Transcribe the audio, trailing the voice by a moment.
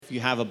If you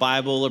have a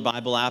Bible or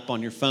Bible app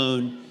on your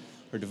phone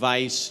or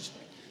device,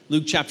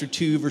 Luke chapter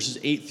 2, verses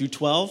 8 through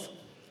 12.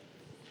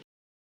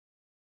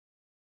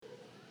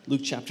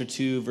 Luke chapter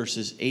 2,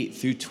 verses 8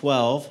 through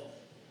 12.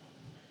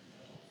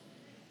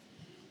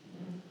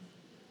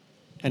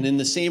 And in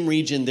the same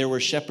region, there were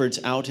shepherds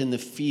out in the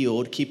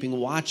field, keeping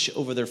watch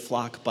over their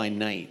flock by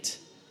night.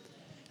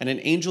 And an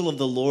angel of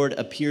the Lord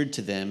appeared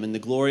to them, and the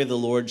glory of the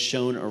Lord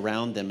shone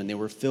around them, and they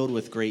were filled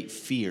with great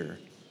fear.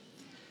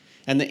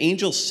 And the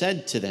angel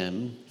said to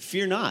them,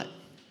 "Fear not,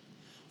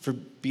 for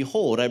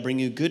behold, I bring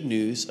you good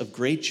news of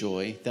great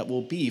joy that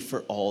will be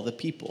for all the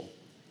people.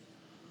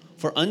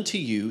 For unto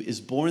you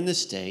is born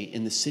this day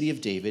in the city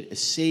of David a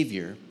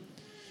Savior,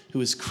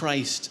 who is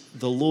Christ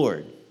the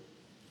Lord."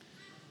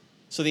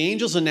 So the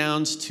angels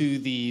announced to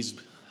these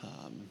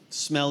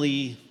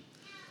smelly,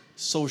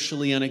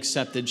 socially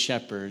unaccepted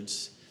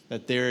shepherds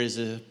that there is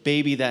a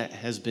baby that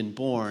has been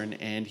born,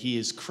 and he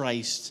is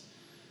Christ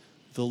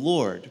the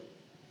Lord.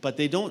 But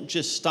they don't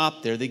just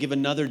stop there. They give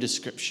another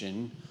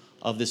description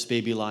of this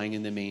baby lying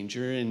in the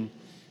manger, and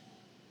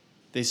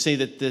they say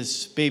that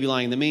this baby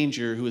lying in the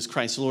manger, who is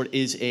Christ the Lord,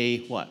 is a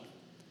what?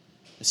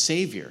 A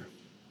Savior.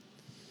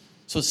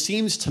 So it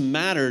seems to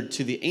matter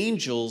to the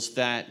angels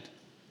that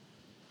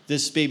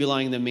this baby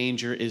lying in the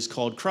manger is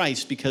called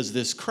Christ, because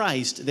this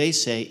Christ, they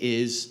say,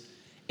 is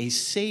a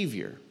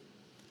Savior.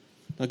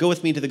 Now go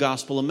with me to the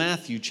Gospel of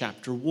Matthew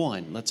chapter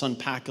 1. Let's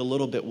unpack a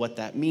little bit what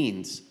that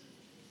means.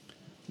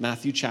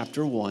 Matthew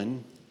chapter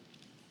 1.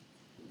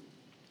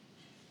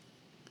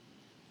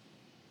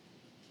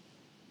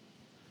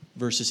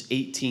 Verses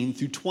 18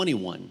 through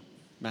 21.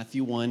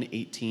 Matthew 1,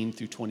 18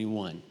 through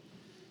 21.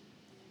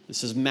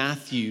 This is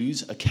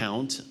Matthew's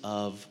account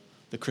of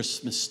the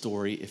Christmas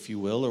story, if you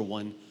will, or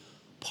one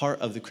part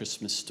of the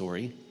Christmas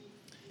story.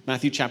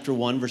 Matthew chapter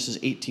 1, verses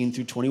 18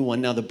 through 21.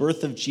 Now the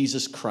birth of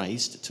Jesus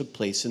Christ took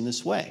place in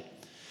this way.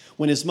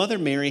 When his mother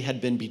Mary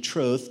had been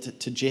betrothed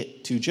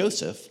to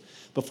Joseph,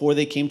 before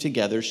they came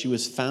together, she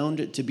was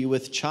found to be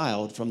with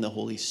child from the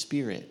Holy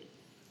Spirit.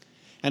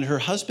 And her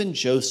husband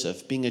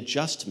Joseph, being a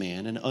just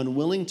man and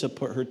unwilling to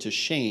put her to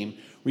shame,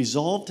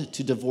 resolved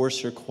to divorce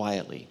her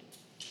quietly.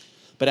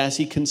 But as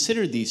he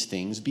considered these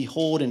things,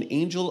 behold, an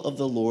angel of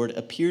the Lord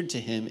appeared to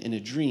him in a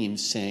dream,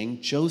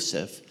 saying,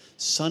 "Joseph,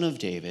 son of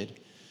David,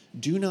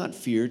 do not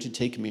fear to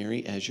take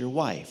Mary as your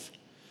wife,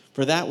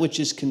 for that which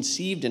is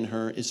conceived in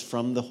her is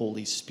from the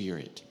Holy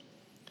Spirit.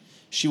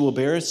 She will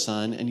bear a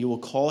son, and you will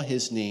call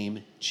his name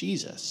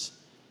Jesus."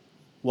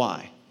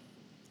 Why?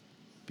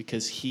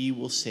 Because he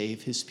will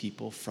save his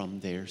people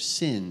from their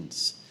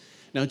sins.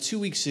 Now, 2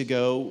 weeks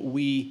ago,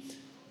 we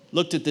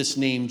looked at this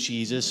name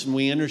Jesus, and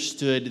we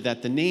understood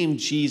that the name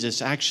Jesus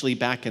actually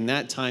back in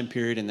that time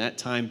period, in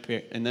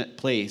that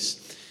place,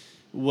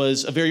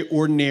 was a very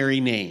ordinary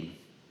name.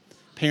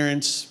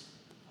 Parents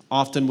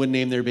often would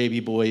name their baby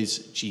boys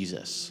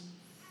Jesus.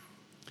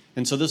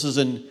 And so this is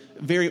a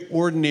very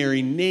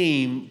ordinary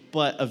name,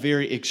 but a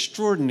very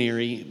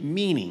extraordinary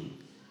meaning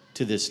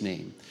to this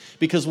name.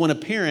 Because when a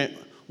parent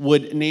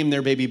would name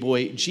their baby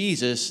boy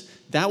Jesus,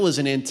 that was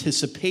an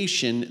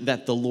anticipation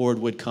that the Lord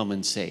would come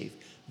and save.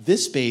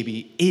 This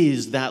baby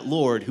is that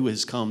Lord who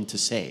has come to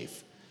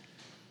save.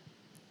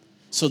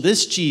 So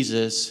this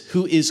Jesus,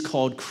 who is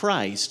called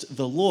Christ,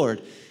 the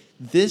Lord,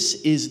 this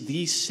is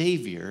the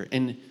Savior.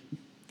 And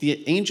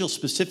the angel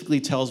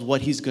specifically tells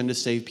what he's going to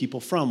save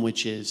people from,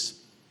 which is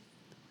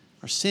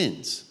our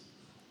sins.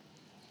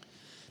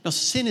 Now,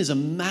 sin is a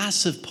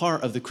massive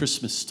part of the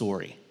Christmas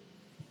story.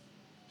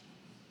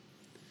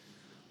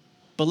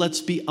 But let's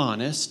be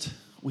honest,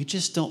 we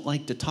just don't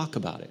like to talk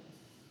about it.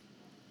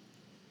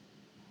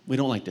 We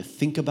don't like to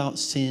think about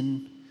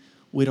sin.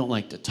 We don't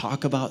like to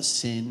talk about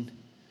sin.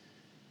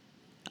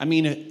 I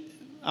mean,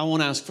 I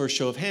won't ask for a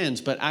show of hands,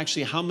 but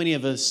actually, how many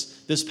of us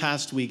this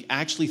past week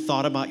actually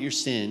thought about your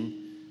sin?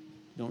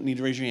 You don't need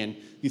to raise your hand.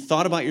 You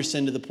thought about your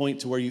sin to the point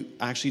to where you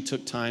actually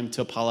took time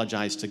to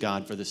apologize to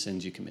God for the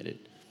sins you committed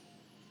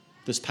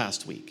this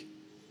past week.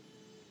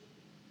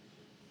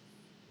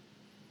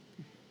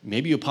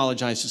 Maybe you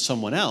apologized to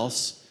someone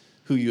else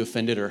who you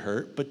offended or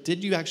hurt, but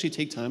did you actually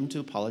take time to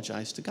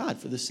apologize to God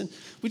for the sin?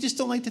 We just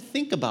don't like to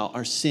think about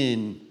our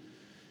sin,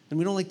 and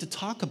we don't like to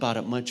talk about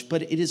it much,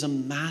 but it is a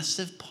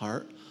massive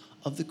part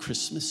of the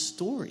Christmas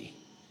story.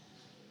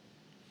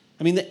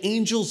 I mean, the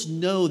angels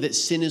know that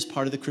sin is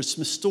part of the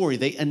Christmas story.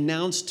 They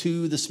announced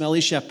to the smelly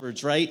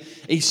shepherds, right?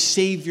 A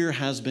Savior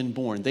has been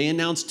born. They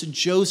announced to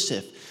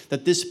Joseph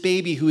that this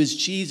baby who is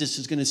Jesus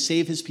is going to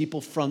save his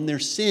people from their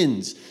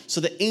sins. So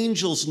the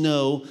angels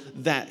know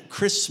that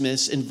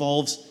Christmas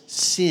involves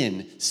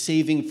sin,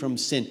 saving from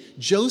sin.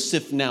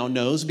 Joseph now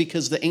knows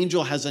because the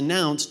angel has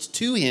announced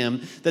to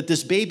him that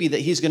this baby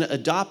that he's going to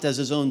adopt as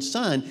his own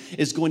son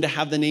is going to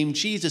have the name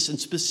Jesus. And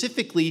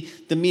specifically,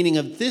 the meaning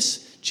of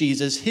this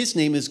Jesus, his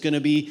name is going to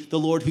be the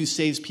Lord who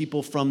saves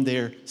people from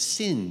their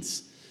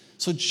sins.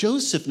 So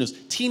Joseph knows.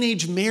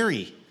 Teenage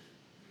Mary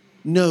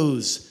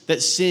knows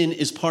that sin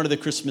is part of the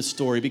Christmas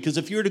story, because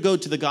if you were to go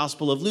to the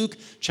Gospel of Luke,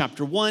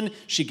 chapter 1,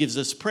 she gives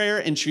us prayer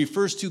and she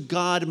refers to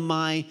God,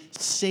 my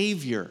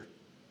Savior.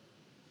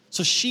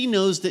 So she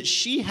knows that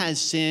she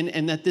has sin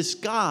and that this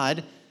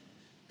God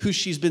who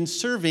she's been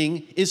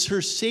serving is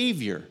her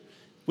Savior,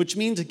 which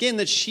means, again,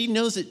 that she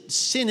knows that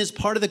sin is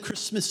part of the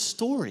Christmas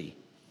story.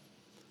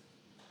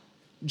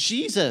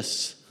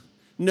 Jesus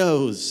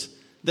knows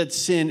that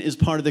sin is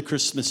part of the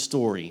Christmas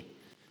story.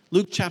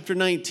 Luke chapter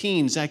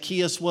 19,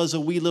 Zacchaeus was a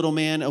wee little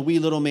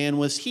man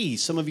was he.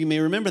 Some of you may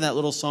remember that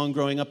little song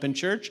growing up in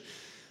church.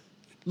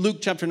 Luke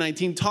chapter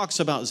 19 talks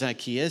about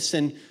Zacchaeus,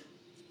 and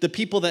the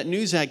people that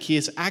knew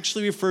Zacchaeus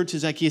actually referred to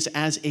Zacchaeus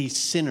as a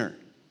sinner.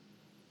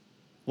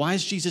 Why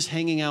is Jesus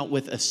hanging out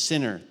with a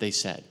sinner, they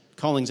said,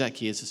 calling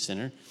Zacchaeus a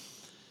sinner?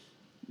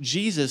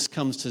 Jesus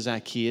comes to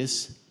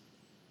Zacchaeus,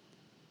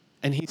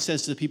 and he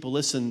says to the people,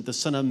 listen, the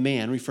Son of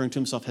Man, referring to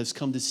himself, has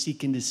come to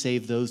seek and to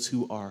save those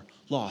who are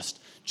lost.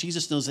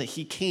 Jesus knows that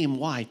he came,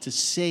 why? To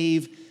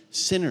save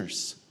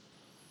sinners.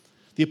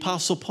 The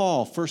Apostle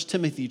Paul, 1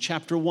 Timothy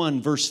chapter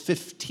 1, verse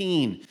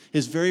 15,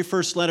 his very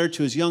first letter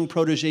to his young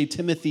protege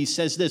Timothy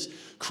says this,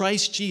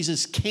 Christ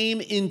Jesus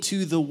came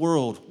into the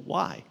world.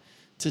 Why?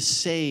 To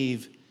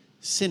save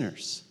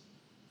sinners.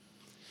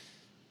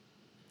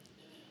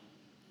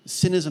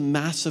 Sin is a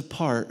massive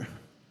part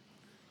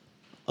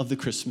of the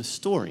Christmas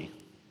story.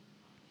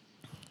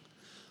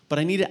 But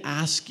I need to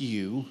ask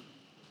you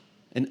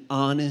an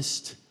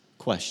honest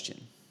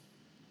question.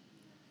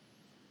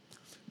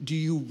 Do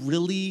you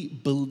really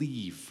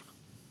believe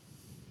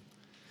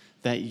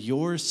that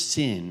your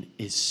sin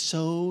is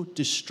so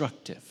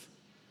destructive,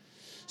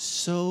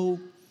 so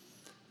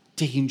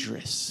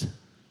dangerous,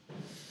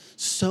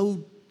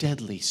 so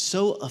deadly,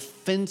 so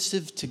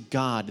offensive to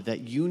God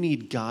that you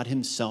need God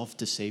himself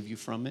to save you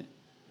from it?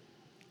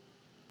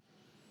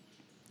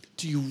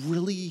 Do you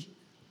really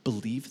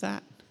believe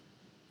that?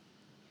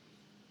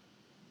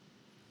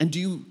 And do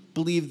you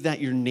believe that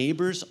your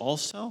neighbors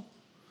also?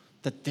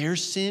 That their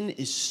sin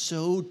is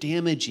so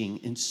damaging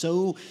and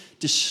so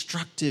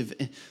destructive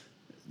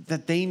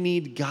that they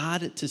need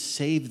God to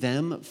save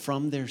them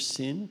from their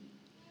sin?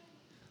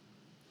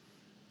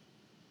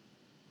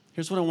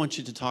 Here's what I want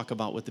you to talk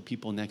about with the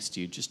people next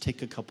to you. Just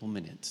take a couple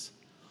minutes.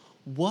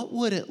 What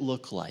would it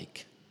look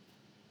like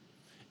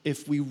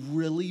if we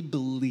really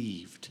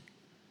believed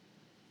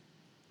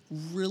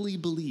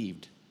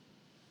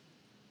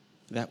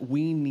that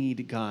we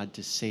need God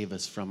to save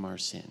us from our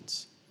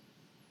sins?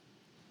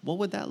 What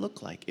would that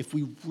look like if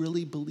we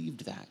really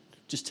believed that?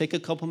 Just take a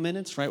couple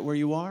minutes right where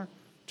you are,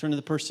 turn to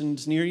the person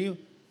who's near you,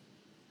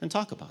 and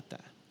talk about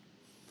that.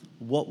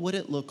 What would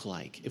it look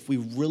like if we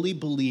really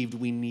believed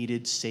we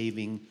needed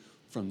saving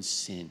from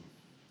sin?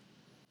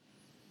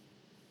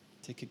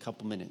 Take a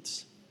couple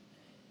minutes.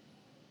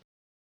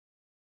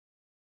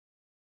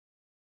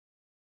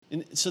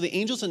 And so the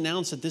angels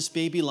announced that this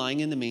baby lying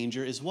in the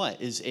manger is what?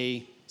 Is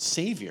a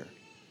Savior.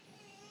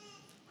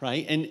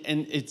 Right?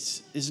 And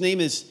his name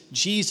is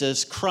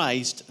Jesus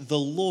Christ the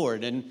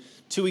Lord. And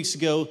 2 weeks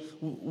ago,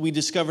 we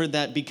discovered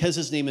that because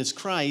his name is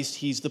Christ,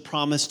 he's the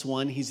promised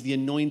one, he's the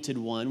anointed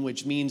one,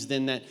 which means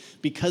then that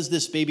because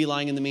this baby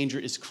lying in the manger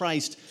is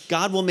Christ,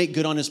 God will make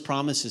good on his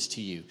promises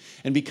to you.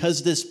 And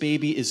because this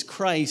baby is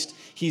Christ,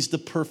 he's the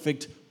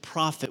perfect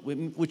prophet,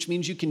 which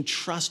means you can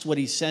trust what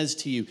he says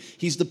to you.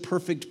 He's the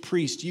perfect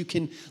priest. You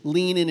can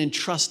lean in and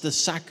trust the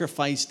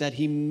sacrifice that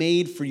he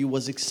made for you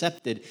was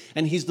accepted.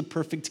 And he's the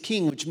perfect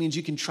king, which means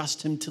you can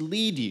trust him to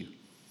lead you.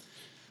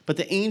 But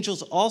the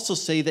angels also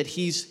say that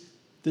he's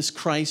this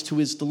Christ who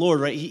is the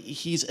Lord, right?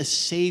 He's a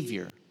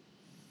Savior.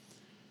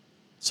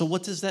 So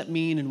what does that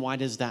mean and why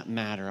does that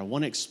matter? I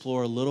want to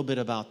explore a little bit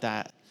about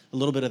that, a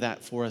little bit of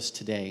that for us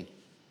today.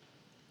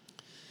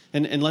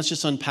 And let's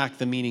just unpack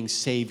the meaning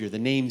Savior, the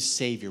name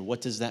Savior.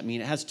 What does that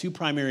mean? It has two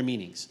primary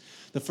meanings.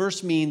 The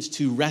first means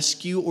to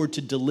rescue or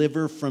to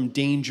deliver from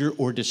danger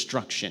or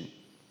destruction.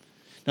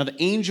 Now, the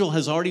angel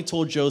has already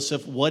told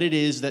Joseph what it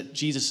is that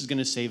Jesus is going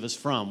to save us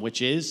from,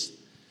 which is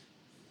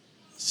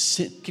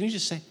sin. Can you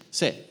just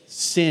say it?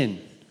 Sin.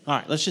 All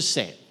right, let's just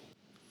say it.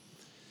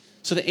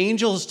 So the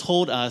angel has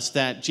told us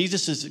that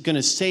Jesus is going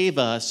to save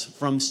us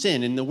from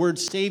sin. And the word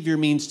Savior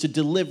means to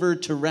deliver,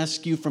 to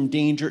rescue from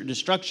danger or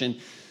destruction.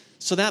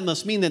 So that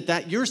must mean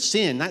that your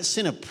sin, that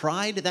sin of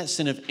pride, that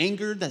sin of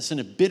anger, that sin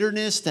of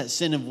bitterness, that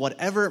sin of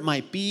whatever it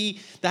might be,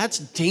 that's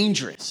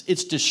dangerous.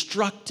 It's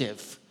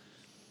destructive.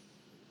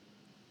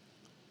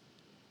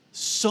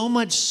 So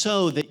much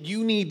so that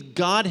you need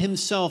God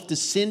himself to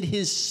send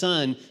his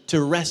son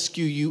to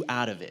rescue you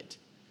out of it,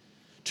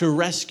 to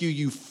rescue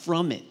you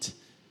from it,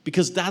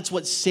 because that's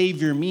what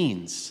Savior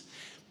means.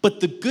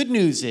 But the good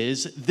news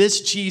is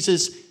this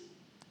Jesus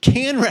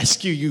can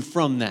rescue you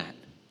from that,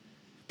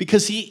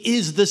 because he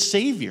is the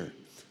Savior.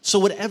 So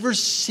whatever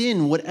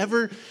sin,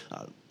 whatever,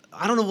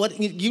 I don't know what,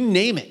 you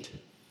name it,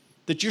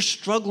 that you're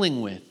struggling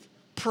with,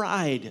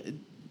 pride,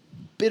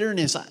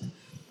 bitterness,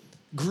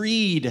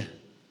 greed,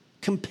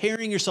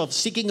 comparing yourself,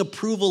 seeking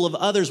approval of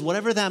others,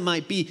 whatever that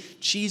might be,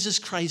 Jesus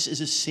Christ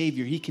is a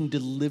Savior. He can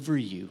deliver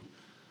you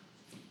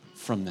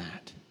from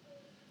that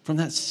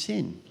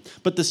sin.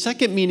 But the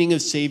second meaning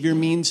of Savior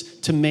means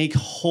to make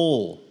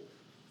whole,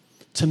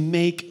 to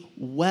make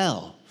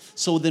well.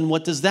 So then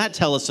what does that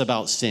tell us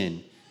about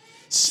sin?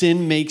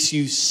 Sin makes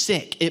you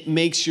sick. It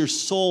makes your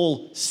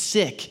soul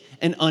sick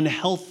and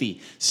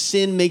unhealthy.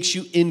 Sin makes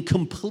you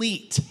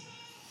incomplete.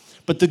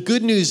 But the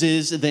good news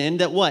is then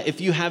that what?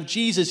 If you have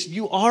Jesus,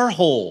 you are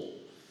whole.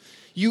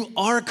 You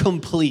are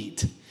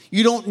complete.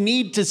 You don't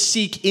need to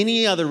seek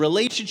any other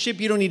relationship.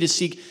 You don't need to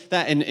seek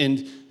that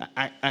in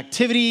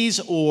activities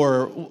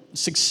or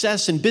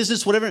success in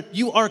business, whatever.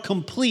 You are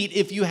complete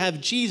if you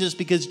have Jesus,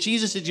 because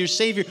Jesus is your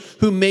Savior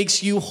who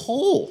makes you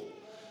whole,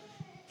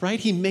 right?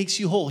 He makes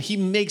you whole. He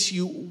makes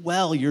you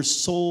well, your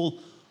soul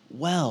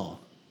well.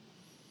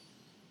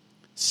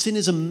 Sin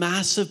is a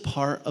massive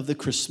part of the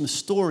Christmas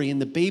story, and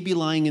the baby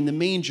lying in the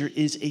manger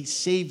is a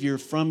Savior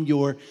from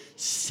your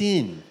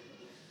sin.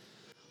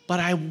 But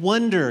I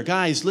wonder,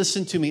 guys,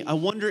 listen to me. I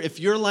wonder if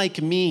you're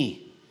like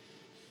me.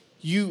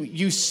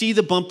 You see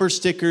the bumper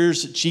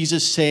stickers,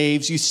 Jesus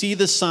saves. You see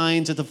the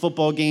signs at the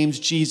football games,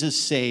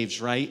 Jesus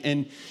saves, right?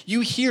 And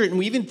you hear it, and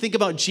we even think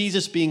about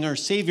Jesus being our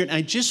Savior. And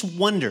I just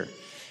wonder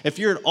if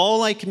you're at all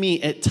like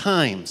me at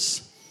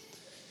times.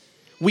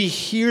 We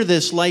hear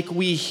this like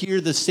we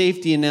hear the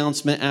safety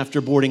announcement after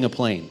boarding a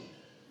plane.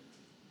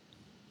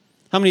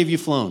 How many of you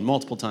flown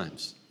multiple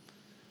times?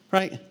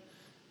 Right?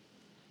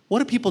 What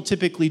do people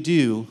typically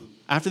do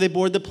after they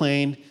board the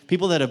plane?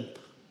 People that have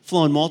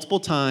flown multiple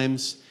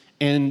times,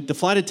 and the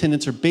flight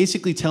attendants are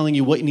basically telling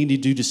you what you need to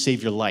do to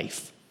save your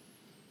life.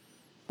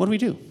 What do we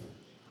do?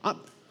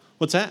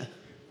 What's that?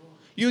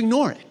 You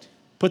ignore it.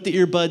 Put the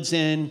earbuds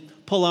in,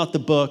 pull out the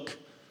book,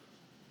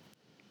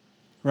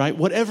 right?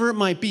 Whatever it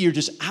might be, you're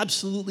just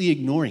absolutely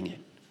ignoring it.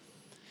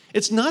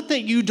 It's not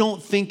that you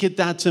don't think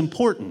that's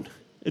important.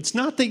 It's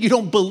not that you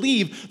don't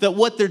believe that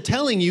what they're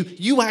telling you,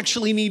 you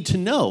actually need to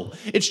know.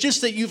 It's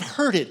just that you've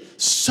heard it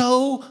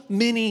so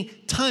many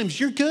times.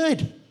 You're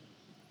good.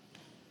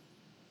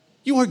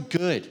 You are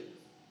good.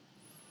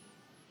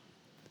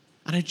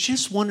 And I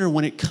just wonder,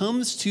 when it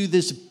comes to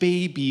this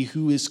baby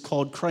who is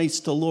called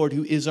Christ the Lord,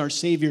 who is our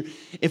Savior,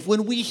 if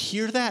when we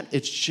hear that,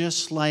 it's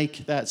just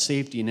like that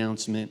safety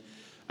announcement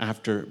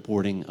after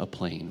boarding a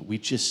plane. We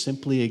just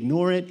simply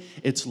ignore it.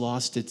 It's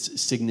lost its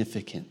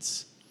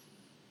significance.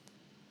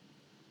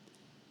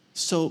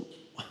 So,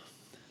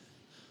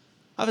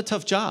 I have a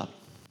tough job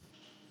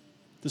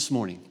this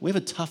morning. We have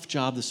a tough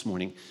job this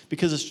morning,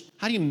 because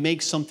how do you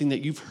make something that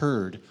you've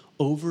heard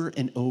over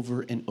and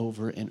over and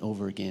over and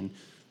over again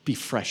be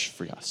fresh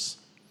for us?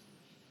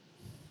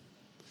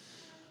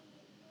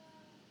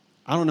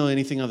 I don't know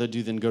anything other to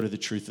do than go to the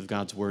truth of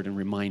God's word and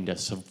remind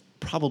us of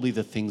probably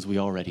the things we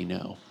already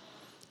know.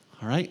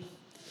 All right?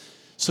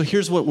 So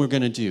here's what we're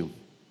going to do.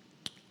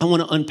 I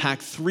want to unpack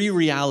 3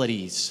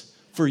 realities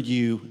for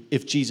you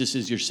if Jesus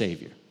is your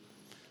Savior.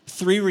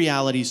 3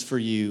 realities for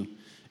you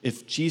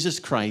if Jesus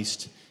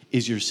Christ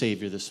is your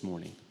Savior this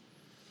morning.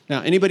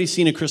 Now, anybody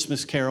seen A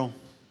Christmas Carol? Have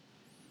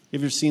you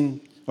ever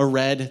seen or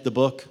read the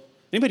book?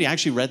 Anybody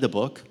actually read the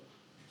book?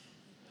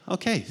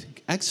 Okay,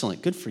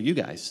 excellent. Good for you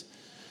guys.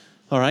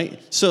 All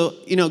right. So,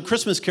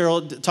 Christmas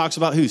Carol talks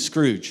about who?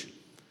 Scrooge.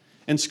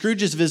 And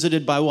Scrooge is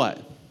visited by what?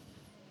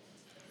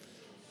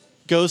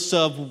 Ghosts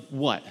of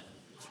what?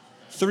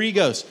 3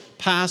 ghosts,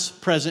 past,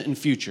 present, and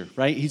future,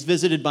 right? He's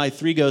visited by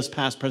 3 ghosts,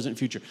 past, present, and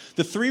future.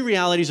 The 3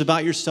 realities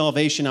about your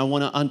salvation I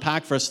want to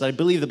unpack for us that I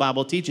believe the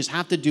Bible teaches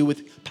have to do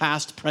with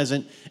past,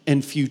 present,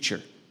 and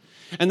future.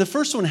 And the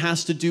first one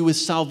has to do with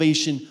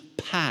salvation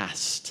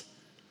past.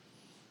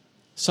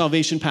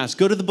 Salvation past.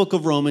 Go to the book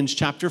of Romans,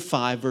 chapter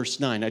 5, verse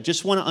 9. I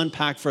just want to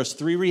unpack for us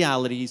 3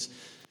 realities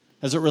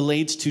as it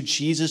relates to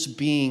Jesus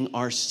being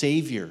our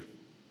Savior.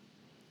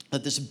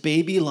 That this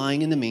baby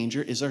lying in the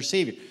manger is our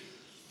Savior.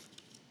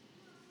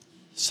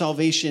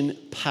 Salvation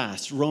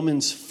past,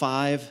 Romans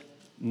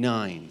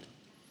 5:9.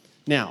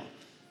 Now,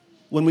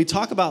 when we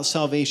talk about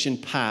salvation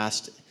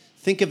past,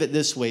 think of it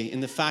this way, in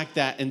the fact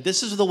that, and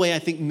this is the way I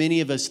think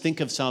many of us think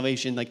of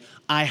salvation, like,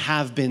 I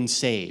have been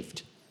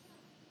saved.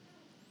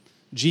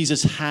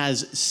 Jesus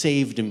has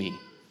saved me.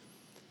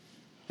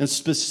 And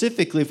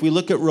specifically, if we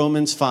look at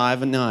Romans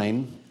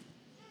 5:9,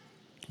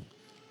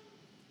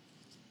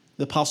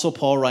 the Apostle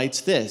Paul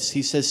writes this.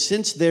 He says,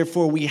 since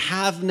therefore we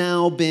have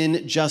now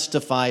been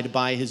justified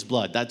by his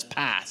blood. That's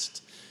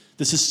past.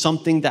 This is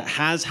something that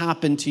has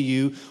happened to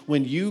you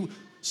when you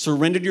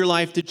surrendered your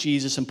life to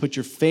Jesus and put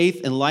your faith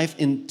and life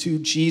into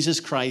Jesus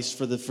Christ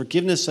for the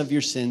forgiveness of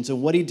your sins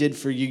and what he did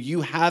for you.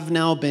 You have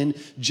now been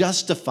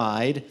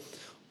justified.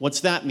 What's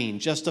that mean?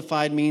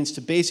 Justified means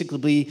to basically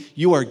be,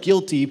 you are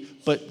guilty,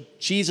 but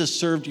Jesus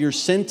served your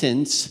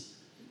sentence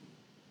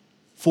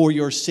for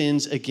your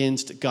sins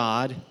against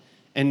God.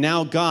 And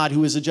now God,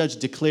 who is a judge,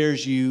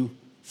 declares you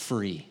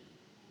free.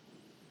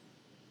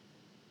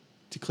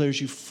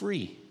 Declares you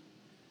free.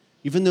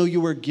 Even though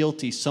you were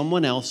guilty,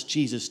 someone else,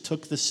 Jesus,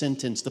 took the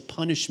sentence, the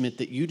punishment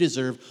that you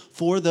deserve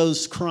for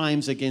those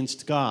crimes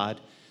against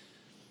God.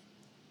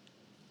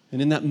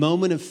 And in that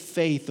moment of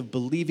faith, of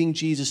believing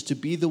Jesus to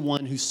be the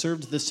one who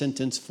served the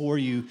sentence for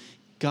you,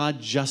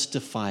 God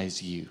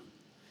justifies you.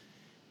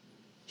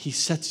 He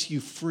sets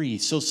you free.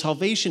 So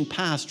salvation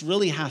past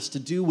really has to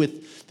do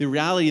with the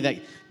reality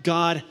that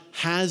God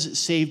has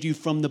saved you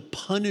from the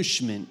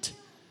punishment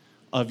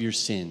of your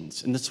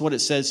sins. And that's what it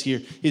says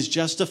here. Is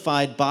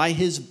justified by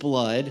his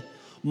blood,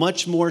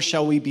 much more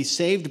shall we be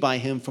saved by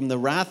him from the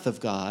wrath of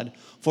God.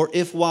 For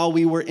if while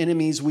we were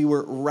enemies, we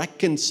were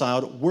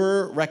reconciled,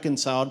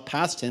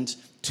 past tense,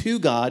 to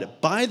God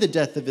by the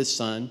death of his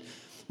Son,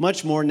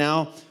 much more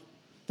now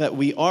that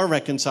we are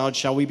reconciled,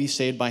 shall we be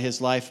saved by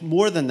his life.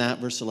 More than that,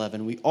 verse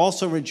 11, we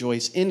also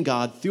rejoice in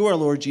God through our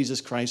Lord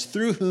Jesus Christ,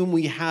 through whom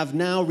we have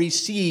now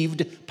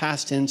received,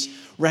 past tense,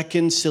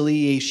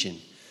 reconciliation.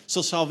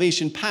 So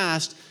salvation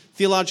past,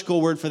 theological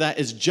word for that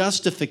is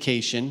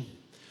justification,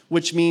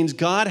 which means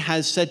God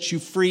has set you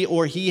free,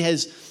 or he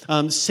has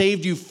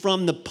saved you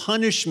from the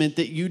punishment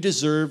that you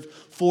deserve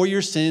for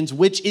your sins,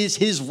 which is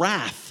his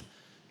wrath.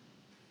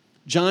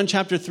 John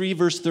chapter 3,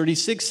 verse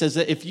 36 says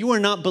that if you are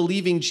not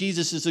believing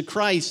Jesus is the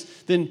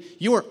Christ, then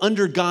you are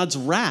under God's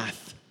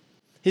wrath.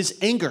 His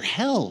anger,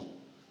 hell,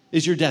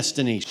 is your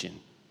destination.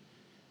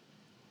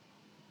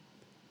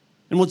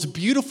 And what's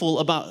beautiful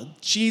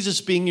about Jesus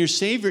being your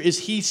Savior is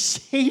he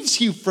saves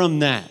you from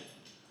that.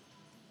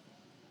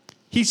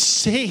 He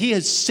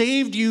has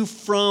saved you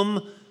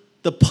from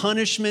the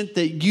punishment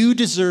that you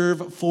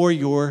deserve for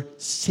your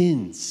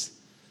sins.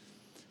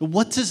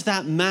 What does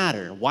that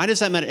matter? Why does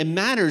that matter? It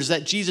matters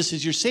that Jesus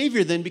is your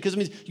Savior then, because it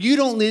means you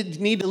don't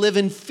need to live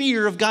in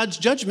fear of God's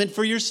judgment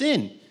for your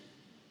sin.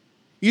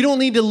 You don't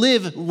need to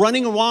live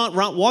walking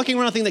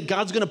around thinking that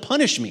God's going to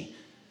punish me.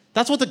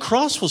 That's what the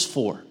cross was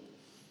for.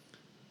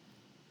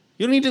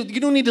 You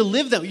don't need to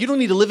live that. You don't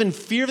need to live in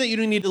fear of that. You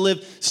don't need to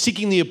live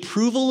seeking the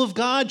approval of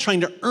God,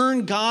 trying to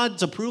earn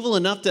God's approval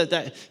enough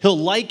that he'll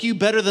like you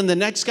better than the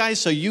next guy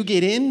so you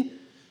get in.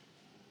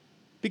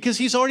 Because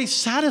he's already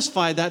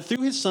satisfied that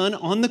through his Son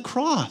on the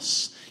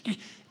cross.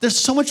 There's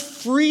so much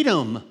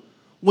freedom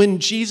when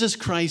Jesus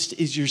Christ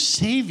is your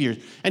Savior,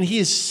 and he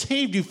has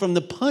saved you from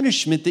the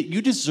punishment that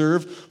you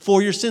deserve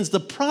for your sins.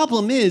 The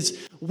problem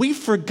is we've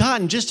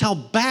forgotten just how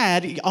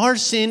bad our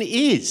sin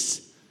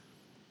is,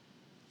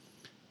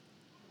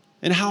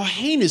 and how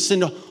heinous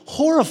and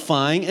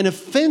horrifying and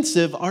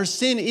offensive our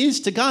sin is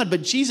to God.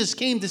 But Jesus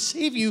came to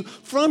save you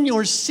from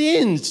your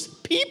sins,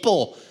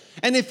 people.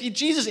 And if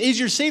Jesus is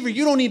your Savior,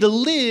 you don't need to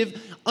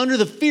live under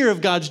the fear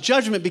of God's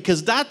judgment,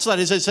 because that's what,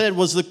 as I said,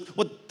 was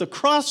what the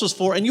cross was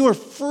for, and you are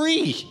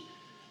free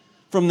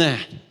from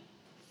that.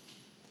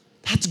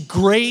 That's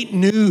great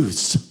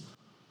news.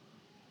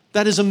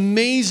 That is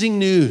amazing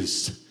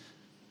news.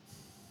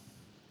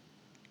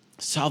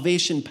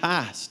 Salvation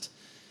past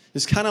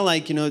is kind of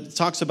like, it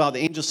talks about, the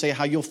angels say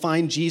how you'll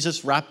find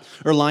Jesus wrapped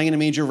or lying in a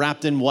manger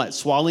wrapped in what?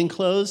 Swaddling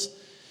clothes?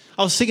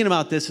 I was thinking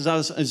about this as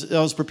I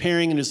was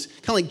preparing, and it's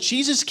kind of like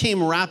Jesus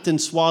came wrapped in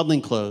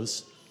swaddling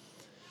clothes,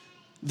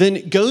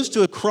 then goes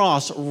to a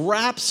cross,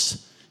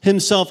 wraps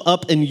himself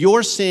up in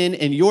your sin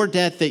and your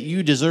death that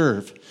you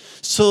deserve,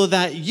 so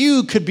that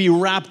you could be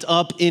wrapped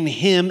up in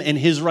him and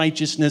his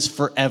righteousness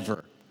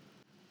forever.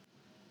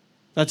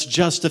 That's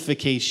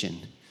justification.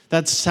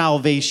 That's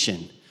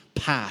salvation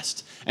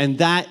past. And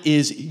that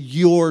is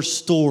your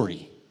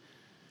story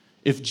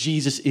if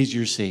Jesus is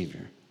your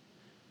Savior.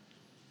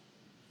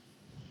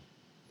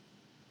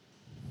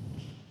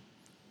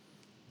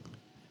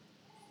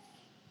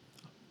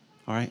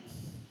 All right.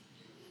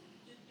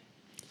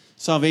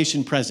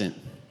 Salvation present.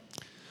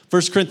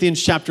 1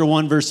 Corinthians chapter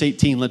 1, verse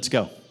 18. Let's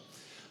go.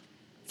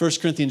 1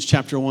 Corinthians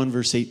chapter 1,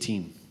 verse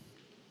 18.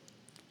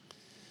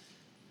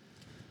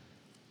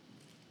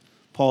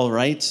 Paul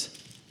writes,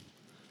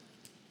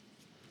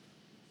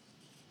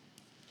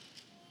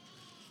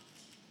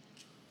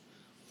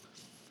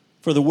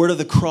 "For the word of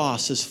the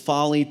cross is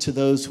folly to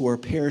those who are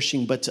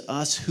perishing, but to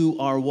us who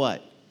are"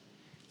 what?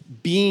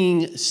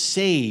 "Being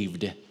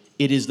saved,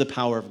 it is the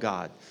power of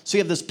God." So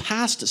you have this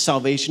past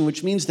salvation,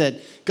 which means that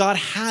God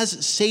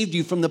has saved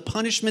you from the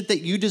punishment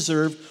that you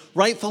deserve,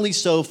 rightfully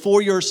so,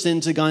 for your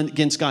sins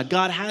against God.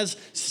 God has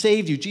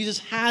saved you. Jesus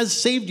has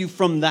saved you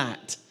from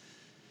that.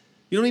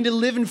 You don't need to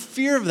live in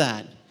fear of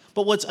that.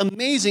 But what's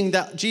amazing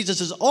that Jesus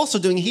is also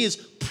doing, he is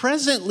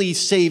presently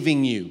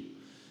saving you.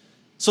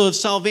 So if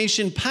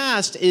salvation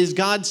past is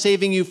God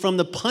saving you from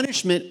the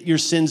punishment your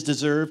sins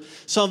deserve,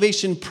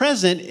 salvation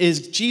present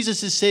is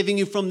Jesus is saving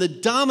you from the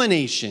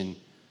domination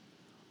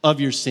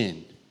of your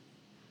sin.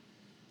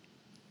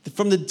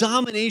 From the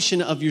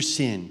domination of your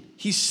sin.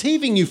 He's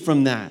saving you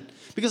from that.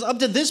 Because up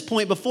to this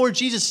point, before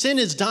Jesus, sin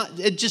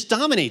it just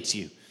dominates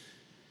you.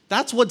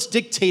 That's what's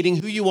dictating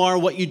who you are,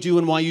 what you do,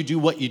 and why you do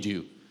what you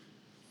do.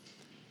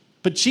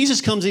 But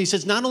Jesus comes and he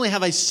says, not only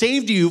have I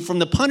saved you from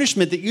the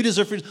punishment that you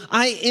deserve,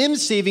 I am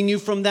saving you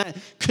from that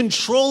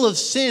control of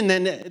sin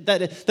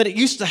that it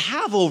used to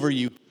have over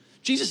you.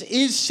 Jesus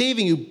is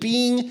saving you,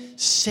 being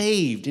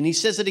saved. And he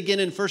says it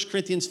again in 1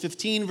 Corinthians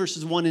 15,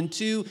 verses 1 and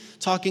 2,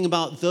 talking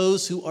about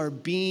those who are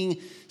being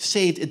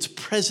saved. It's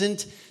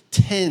present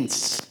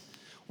tense.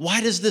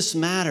 Why does this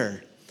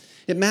matter?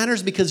 It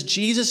matters because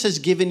Jesus has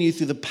given you,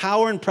 through the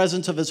power and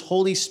presence of his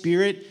Holy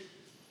Spirit,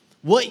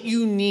 what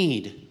you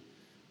need.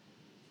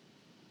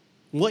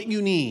 What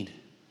you need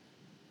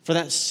for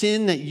that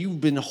sin that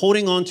you've been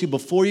holding on to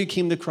before you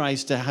came to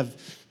Christ to have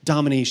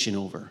domination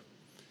over.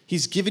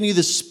 He's given you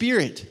the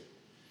Spirit.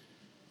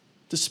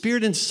 the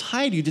Spirit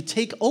inside you to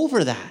take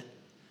over that.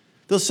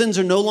 Those sins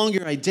are no longer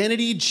your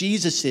identity.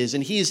 Jesus is,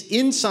 and he is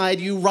inside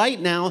you right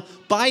now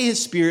by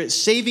his Spirit,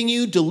 saving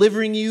you,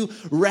 delivering you,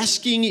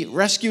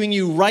 rescuing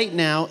you right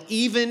now,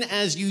 even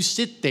as you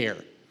sit there.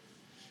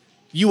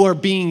 You are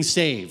being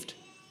saved.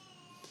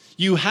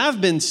 You have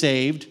been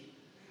saved,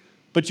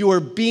 but you are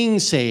being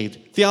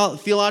saved.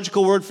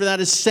 Theological word for that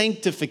is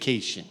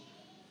sanctification.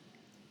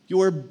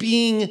 You are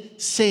being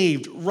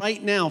saved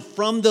right now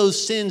from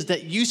those sins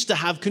that used to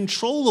have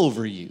control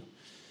over you.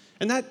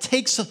 And that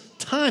takes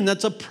time.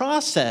 That's a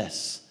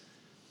process.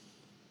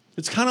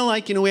 It's kind of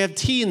like, we have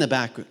tea in the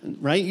back,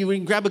 right? You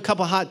can grab a cup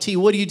of hot tea.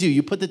 What do?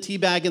 You put the tea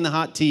bag in the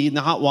hot tea, in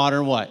the hot water,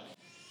 and what?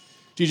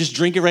 Do you just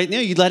drink it right now?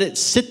 You let it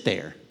sit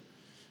there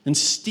and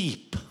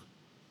steep,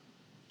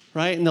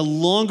 right? And the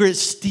longer it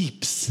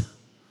steeps,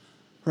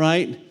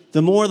 right,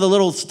 the more the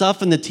little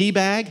stuff in the tea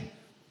bag,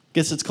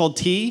 guess it's called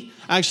tea,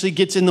 actually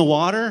gets in the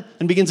water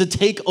and begins to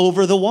take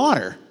over the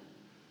water.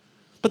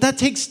 But that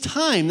takes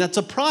time. That's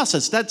a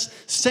process. That's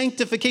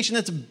sanctification.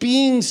 That's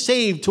being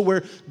saved to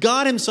where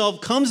God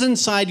himself comes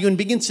inside you and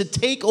begins to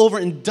take over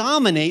and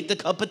dominate the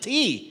cup of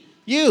tea.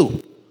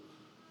 You.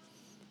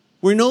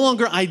 We're no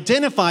longer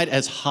identified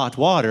as hot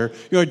water.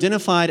 You're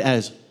identified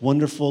as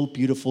wonderful,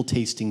 beautiful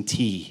tasting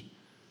tea.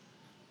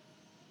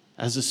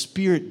 As the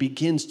Spirit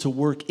begins to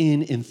work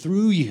in and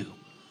through you.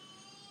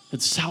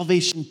 It's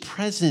salvation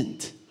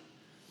present.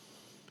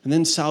 And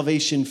then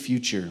salvation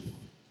future.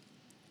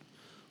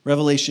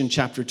 Revelation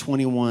chapter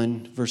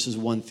 21, verses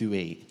 1 through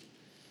 8.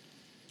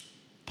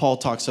 Paul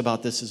talks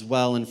about this as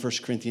well in 1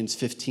 Corinthians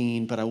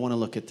 15, but I want to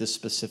look at this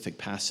specific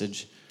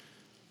passage.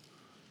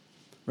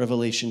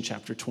 Revelation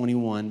chapter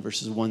 21,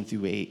 verses 1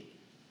 through 8.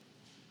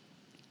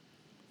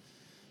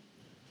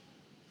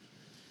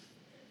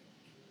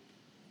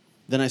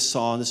 Then I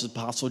saw, and this is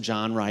Apostle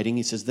John writing,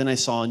 he says, "Then I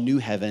saw a new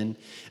heaven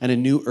and a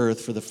new earth,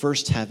 for the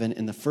first heaven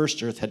and the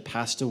first earth had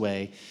passed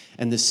away,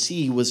 and the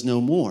sea was no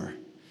more.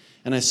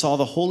 And I saw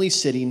the holy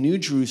city, New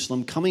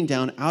Jerusalem, coming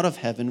down out of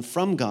heaven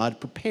from God,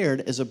 prepared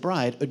as a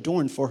bride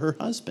adorned for her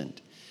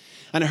husband.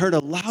 And I heard a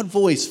loud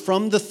voice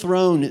from the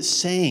throne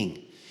saying,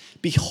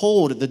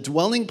 'Behold, the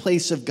dwelling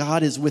place of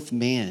God is with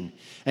man,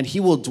 and he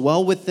will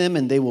dwell with them,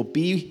 and they will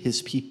be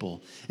his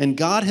people. And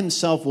God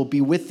himself will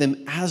be with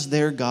them as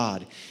their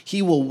God.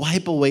 He will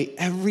wipe away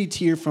every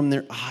tear from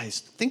their eyes.'"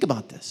 Think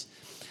about this.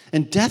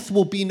 "And death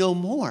will be no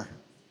more.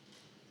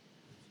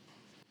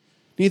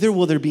 Neither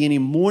will there be any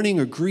mourning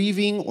or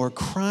grieving or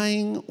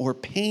crying or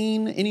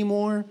pain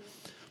anymore,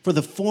 for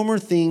the former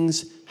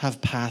things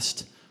have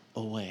passed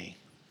away."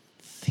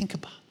 Think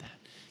about that.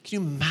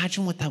 Can you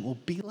imagine what that will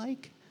be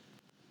like?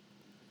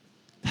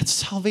 That's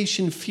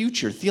salvation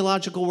future.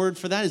 Theological word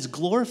for that is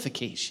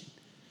glorification.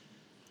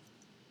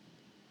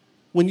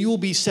 When you will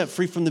be set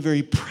free from the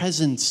very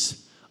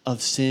presence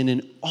of sin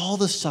and all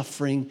the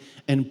suffering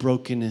and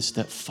brokenness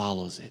that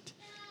follows it.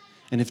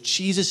 And if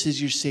Jesus is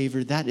your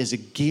Savior, that is a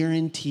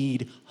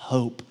guaranteed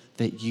hope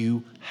that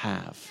you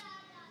have.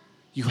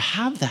 You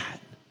have that.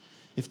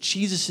 If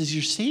Jesus is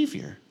your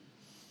Savior,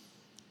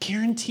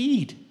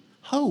 guaranteed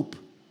hope.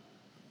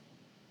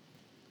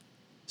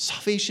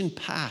 Salvation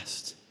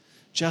past,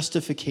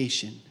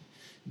 justification.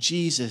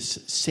 Jesus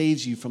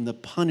saves you from the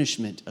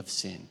punishment of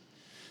sin.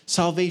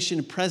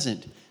 Salvation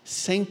present,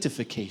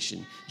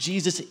 sanctification.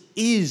 Jesus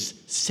is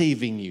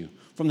saving you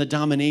from the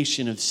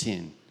domination of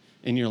sin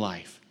in your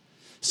life.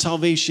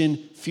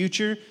 Salvation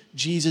future,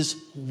 Jesus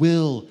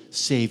will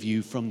save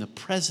you from the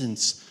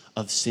presence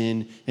of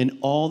sin and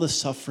all the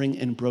suffering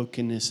and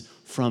brokenness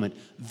from it.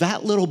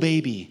 That little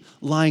baby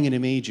lying in a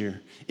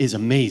manger is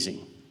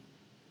amazing.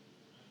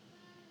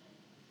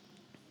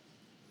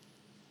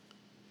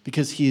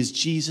 Because he is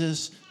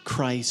Jesus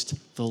Christ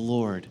the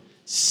Lord,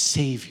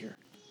 Savior.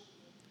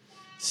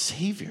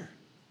 Savior.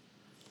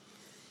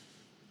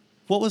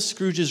 What was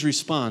Scrooge's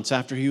response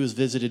after he was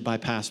visited by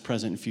past,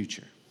 present, and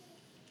future?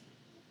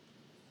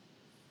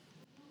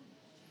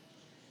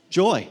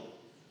 Joy.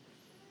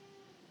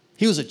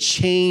 He was a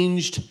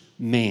changed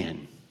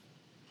man.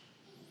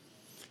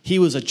 He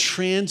was a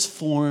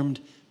transformed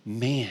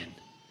man.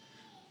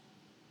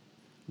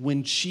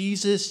 When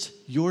Jesus,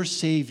 your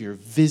Savior,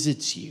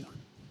 visits you,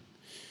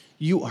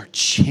 you are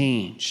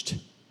changed.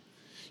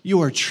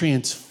 You are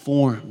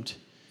transformed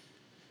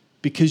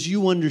because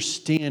you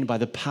understand by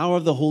the power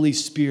of the Holy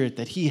Spirit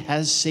that he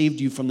has saved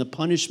you from the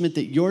punishment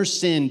that your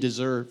sin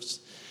deserves.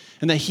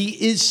 And that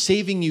he is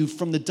saving you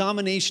from the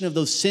domination of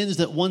those sins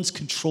that once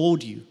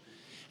controlled you.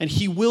 And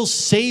he will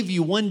save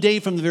you one day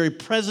from the very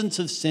presence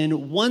of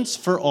sin, once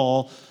for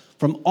all,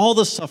 from all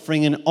the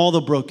suffering and all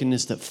the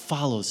brokenness that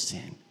follows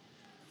sin.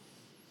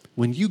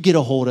 When you get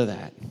a hold of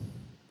that,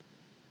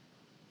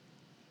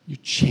 you're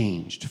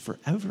changed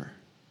forever.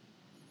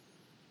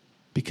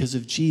 Because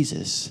of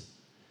Jesus,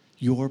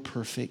 your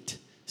perfect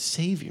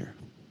Savior.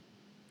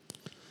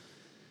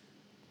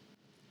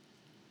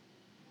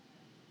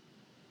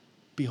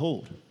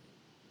 Behold,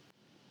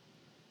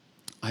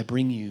 I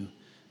bring you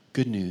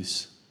good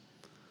news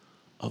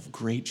of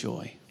great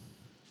joy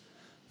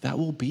that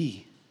will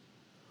be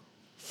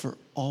for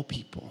all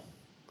people,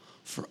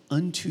 For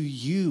unto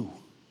you,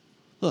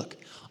 look,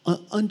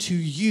 unto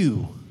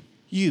you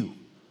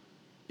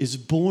is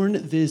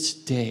born this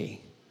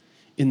day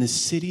in the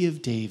city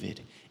of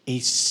David a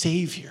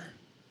Savior,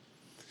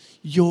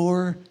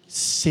 your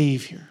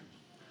Savior,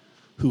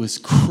 who is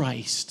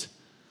Christ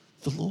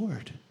the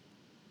Lord.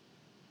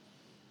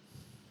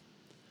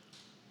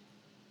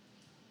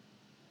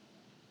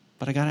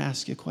 But I got to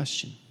ask you a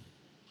question.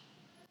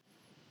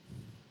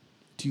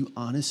 Do you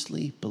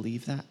honestly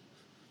believe that?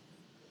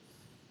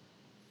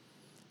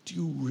 Do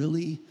you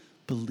really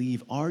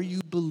believe, are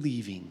you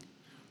believing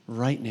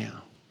right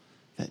now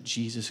that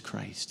Jesus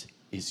Christ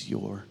is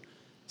your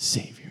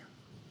Savior?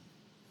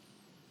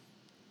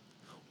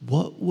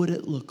 What would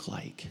it look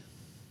like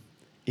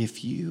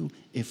if your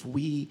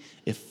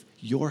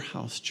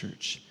house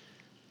church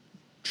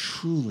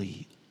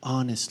truly,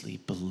 honestly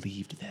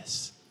believed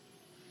this?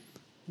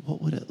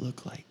 What would it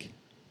look like?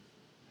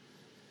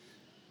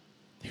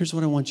 Here's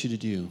what I want you to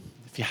do.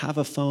 If you have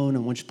a phone, I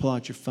want you to pull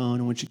out your phone.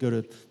 I want you to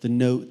go to the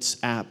Notes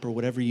app or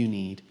whatever you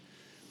need.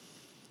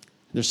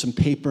 There's some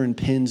paper and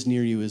pens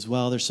near you as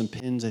well. There's some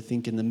pens, I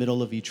think, in the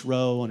middle of each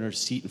row on our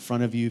seat in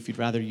front of you if you'd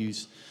rather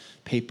use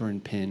paper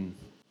and pen.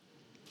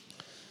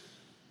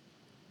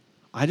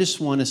 I just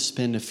want to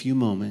spend a few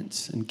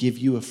moments and give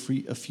you a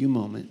few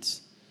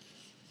moments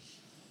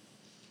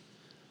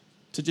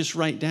to just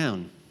write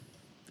down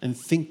and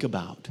think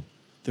about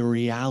the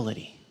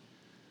reality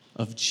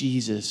of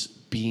Jesus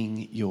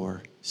being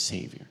your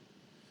Savior.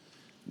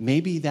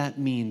 Maybe that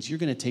means you're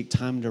going to take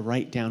time to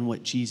write down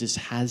what Jesus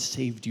has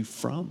saved you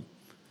from.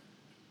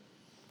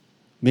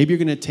 Maybe you're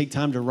going to take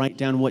time to write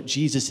down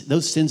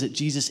those sins that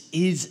Jesus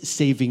is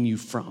saving you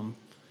from.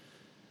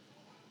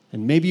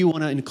 And maybe you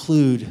want to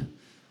include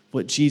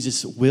what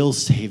Jesus will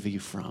save you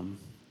from.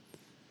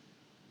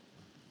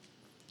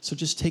 So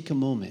just take a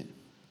moment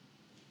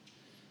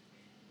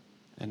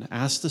and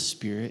ask the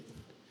Spirit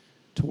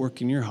to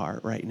work in your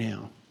heart right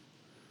now.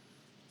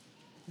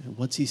 And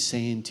what's he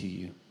saying to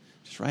you?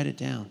 Just write it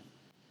down.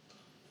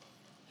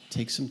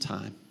 Take some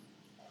time.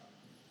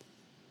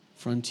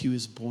 For unto you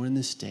is born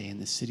this day in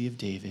the city of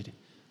David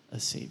a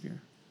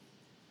Savior.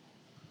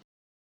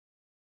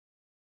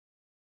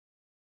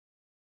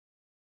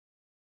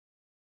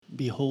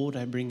 Behold,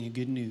 I bring you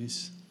good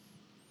news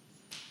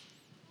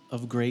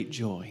of great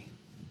joy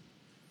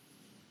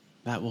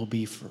that will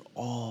be for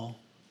all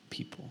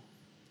people.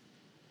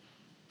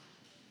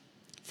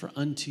 For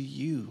unto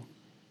you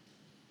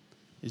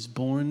is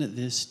born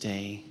this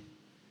day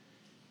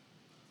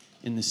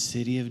in the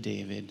city of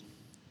David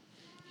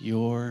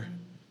your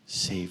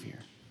Savior,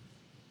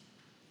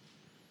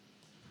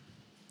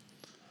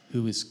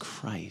 who is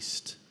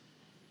Christ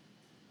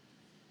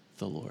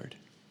the Lord.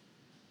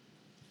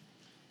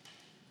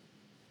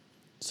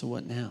 So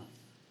what now?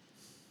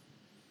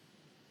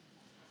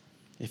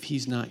 If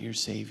he's not your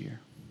Savior,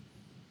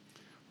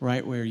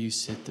 right where you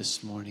sit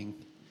this morning,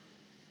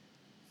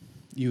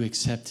 you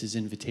accept his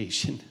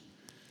invitation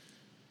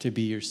to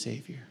be your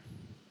Savior,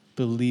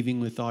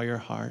 believing with all your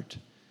heart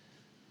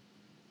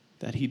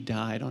that he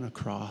died on a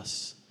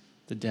cross,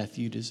 the death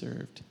you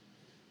deserved,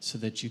 so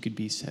that you could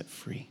be set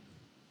free,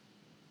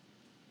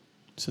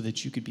 so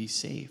that you could be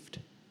saved.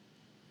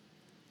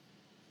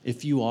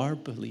 If you are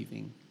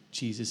believing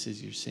Jesus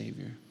is your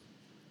Savior,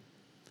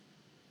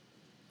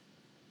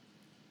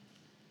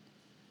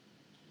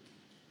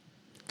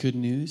 good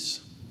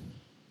news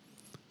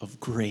of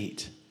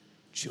great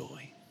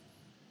joy.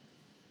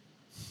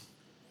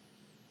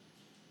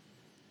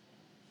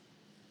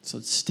 So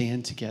let's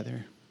stand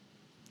together.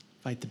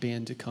 Invite the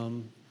band to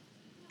come.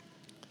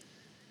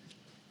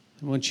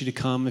 I want you to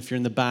come if you're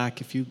in the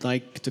back, if you'd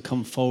like to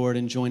come forward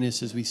and join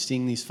us as we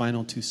sing these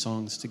final two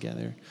songs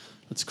together.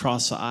 Let's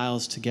cross the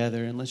aisles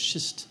together and let's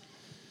just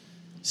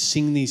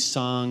sing these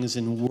songs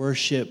in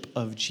worship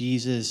of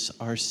Jesus,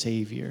 our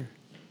Savior.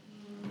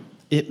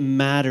 It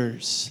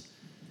matters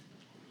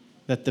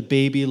that the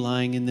baby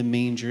lying in the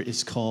manger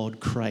is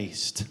called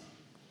Christ,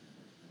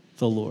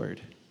 the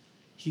Lord.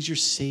 He's your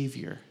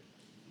Savior.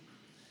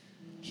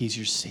 He's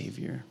your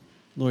Savior.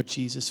 Lord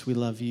Jesus, we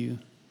love you.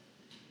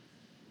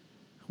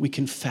 We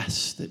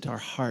confess that our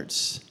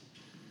hearts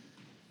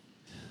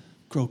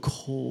grow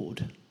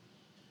cold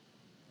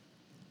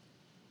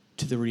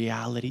to the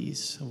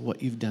realities of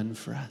what you've done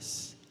for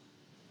us.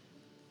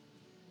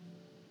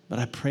 But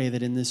I pray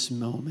that in this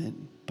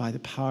moment, by the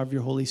power of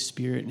your Holy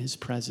Spirit and his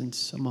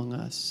presence among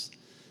us,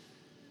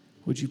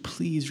 would you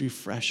please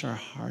refresh our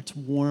hearts,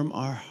 warm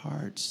our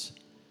hearts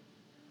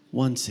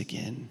once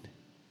again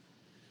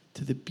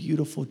to the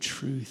beautiful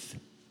truth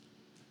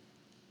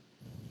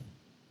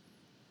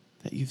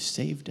that you've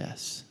saved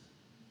us.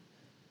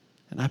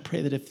 And I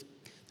pray that if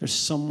there's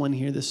someone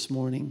here this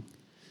morning,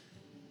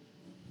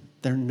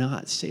 they're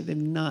not saved, they've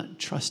not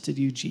trusted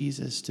you,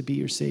 Jesus, to be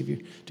your Savior,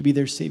 to be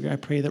their Savior, I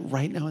pray that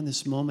right now in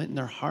this moment, in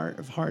their heart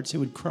of hearts, they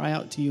would cry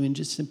out to you and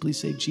just simply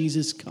say,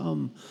 Jesus,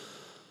 come,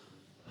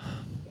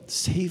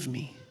 save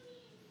me.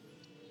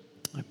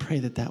 I pray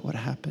that that would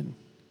happen.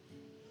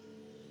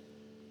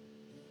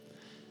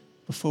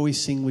 Before we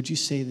sing, would you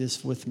say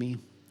this with me?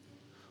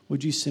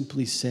 would you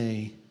simply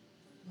say,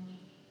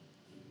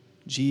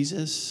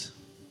 Jesus,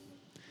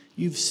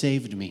 you've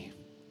saved me.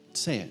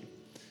 Say it.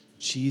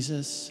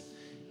 Jesus,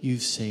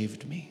 you've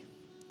saved me.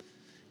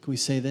 Can we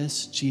say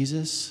this?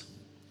 Jesus,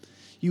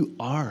 you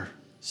are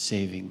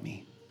saving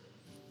me.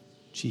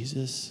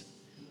 Jesus.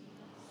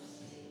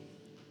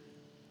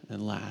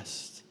 And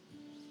last,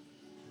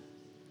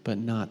 but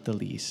not the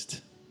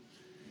least,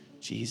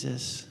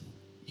 Jesus,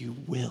 you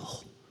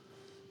will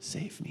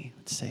save me.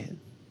 Let's say it.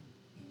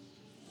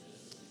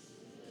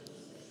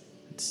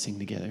 Let's sing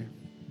together.